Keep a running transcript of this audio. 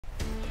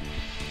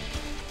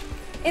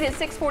It is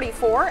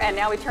 6:44, and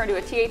now we turn to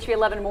a THV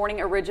 11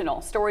 Morning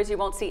Original. Stories you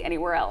won't see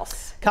anywhere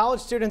else. College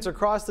students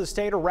across the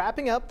state are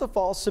wrapping up the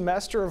fall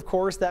semester. Of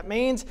course, that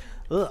means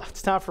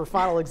it's time for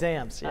final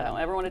exams. I don't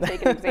ever want to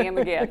take an exam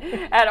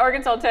again. At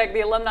Arkansas Tech,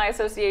 the Alumni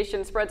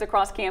Association spreads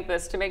across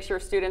campus to make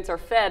sure students are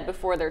fed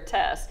before their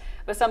tests,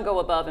 but some go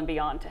above and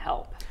beyond to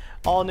help.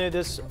 All new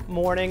this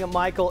morning,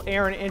 Michael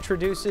Aaron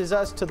introduces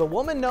us to the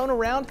woman known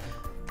around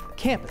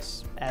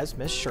campus as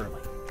Miss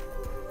Shirley.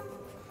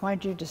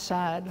 Why'd you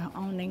decide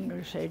on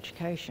English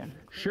education?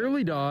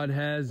 Shirley Dodd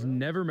has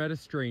never met a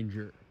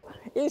stranger.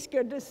 It's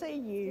good to see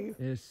you.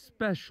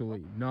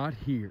 Especially not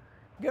here.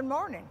 Good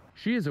morning.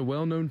 She is a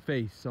well-known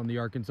face on the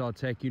Arkansas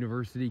Tech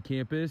University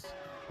campus.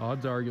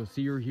 Odds are you'll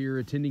see her here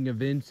attending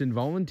events and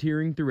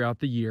volunteering throughout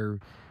the year.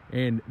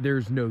 And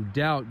there's no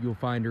doubt you'll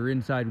find her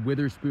inside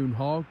Witherspoon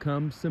Hall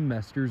come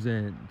semester's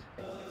end.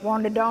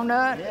 Want a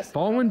donut?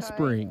 Fall and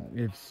spring,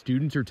 if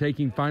students are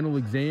taking final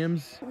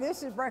exams,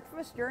 This is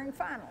breakfast during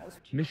finals.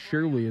 Miss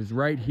Shirley is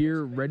right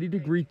here ready to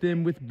greet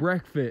them with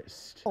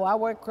breakfast. Oh, I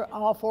work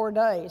all 4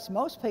 days.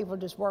 Most people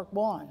just work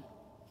one.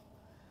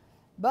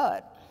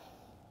 But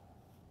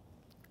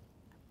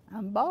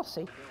I'm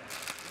bossy.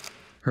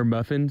 Her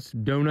muffins,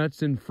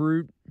 donuts, and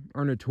fruit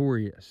are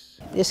notorious.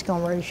 It's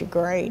gonna raise your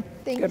grade.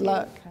 Good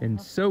luck. And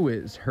so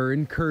is her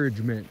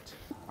encouragement.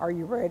 Are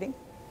you ready?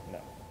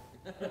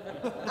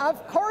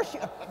 Of course,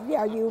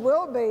 you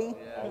will be.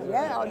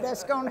 Yeah,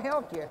 that's going to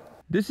help you.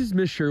 This is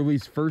Miss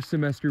Shirley's first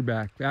semester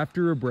back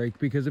after a break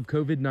because of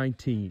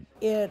COVID-19.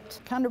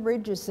 It kind of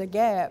bridges the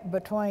gap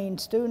between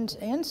students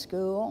in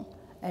school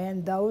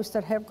and those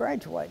that have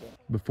graduated.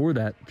 Before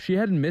that, she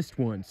hadn't missed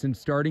one since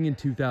starting in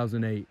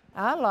 2008.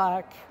 I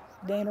like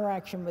the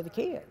interaction with the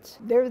kids.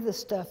 They're the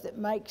stuff that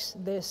makes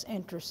this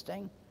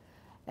interesting.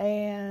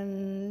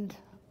 And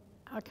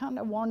I kind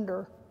of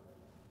wonder,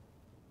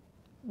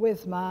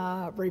 with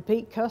my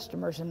repeat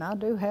customers, and I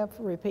do have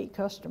repeat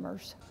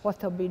customers,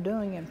 what they'll be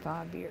doing in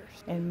 5 years.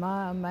 And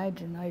my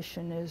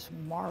imagination is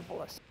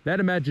marvelous. That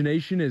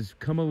imagination has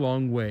come a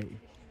long way.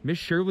 Miss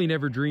Shirley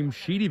never dreamed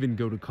she'd even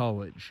go to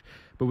college.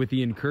 But with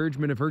the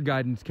encouragement of her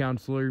guidance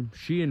counselor,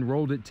 she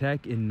enrolled at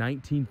Tech in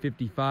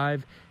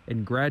 1955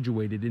 and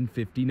graduated in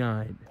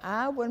 '59.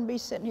 I wouldn't be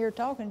sitting here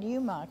talking to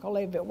you, Michael,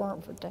 if it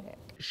weren't for Tech.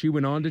 She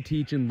went on to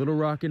teach in Little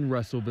Rock and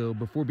Russellville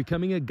before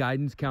becoming a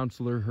guidance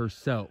counselor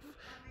herself.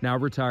 Now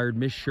retired,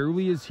 Miss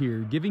Shirley is here,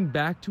 giving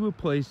back to a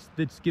place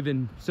that's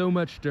given so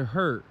much to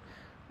her.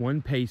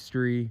 One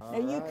pastry. Now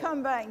you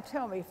come back and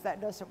tell me if that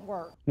doesn't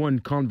work. One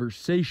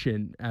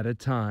conversation at a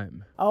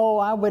time. Oh,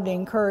 I would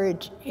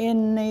encourage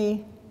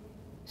any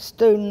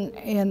student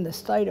in the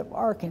state of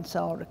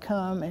Arkansas to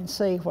come and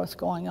see what's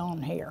going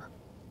on here,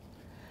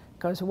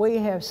 because we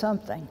have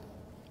something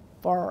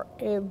for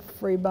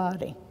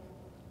everybody.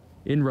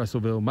 In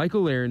Russellville,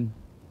 Michael Aaron.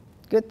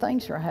 Good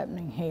things are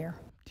happening here.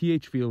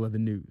 THV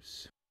 11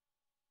 News.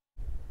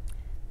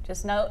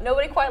 Just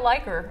nobody quite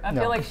like her. I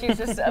feel like she's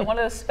just one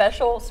of those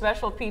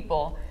special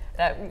people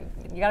that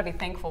you got to be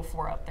thankful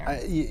for up there.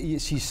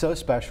 She's so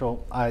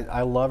special.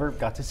 I love her.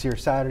 Got to see her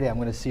Saturday. I'm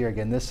going to see her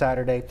again this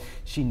Saturday.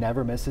 She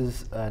never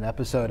misses an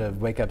episode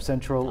of Wake Up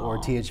Central or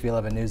THV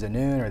 11 News at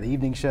noon or the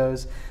evening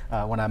shows.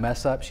 When I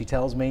mess up, she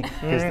tells me,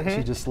 because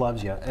she just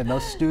loves you. And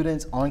those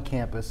students on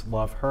campus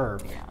love her.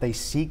 Yeah. They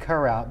seek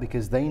her out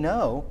because they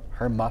know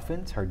her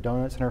muffins, her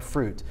donuts, and her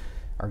fruit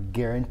are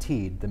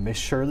guaranteed, the Miss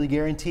Shirley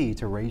guarantee,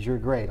 to raise your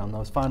grade on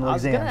those final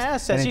exams. I was going to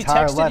ask, has she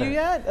texted you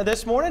yet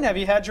this morning? Have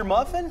you had your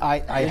muffin? I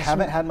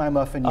haven't had my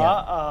muffin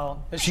yet.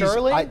 Miss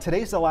Shirley?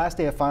 Today's the last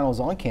day of finals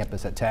on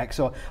campus at Tech,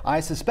 so I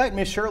suspect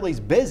Miss Shirley's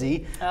busy.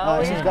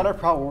 She's got her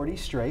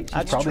priorities straight.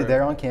 She's probably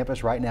there on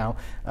campus right now,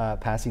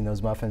 passing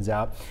those muffins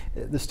out.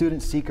 The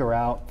students seek her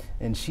out,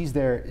 and she's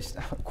there.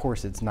 Of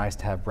course, it's nice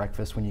to have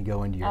breakfast when you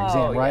go into your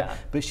exam, right? Yeah.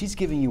 But she's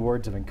giving you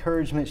words of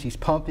encouragement. She's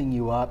pumping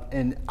you up,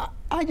 and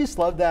I just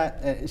love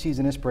that. She's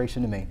an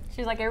inspiration to me.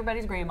 She's like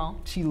everybody's grandma.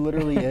 She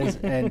literally is,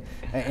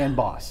 and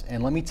boss.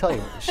 And let me tell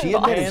you, she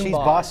admitted she's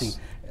bossy.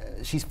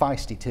 She's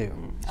feisty too.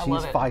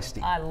 She's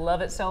feisty. I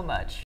love it so much.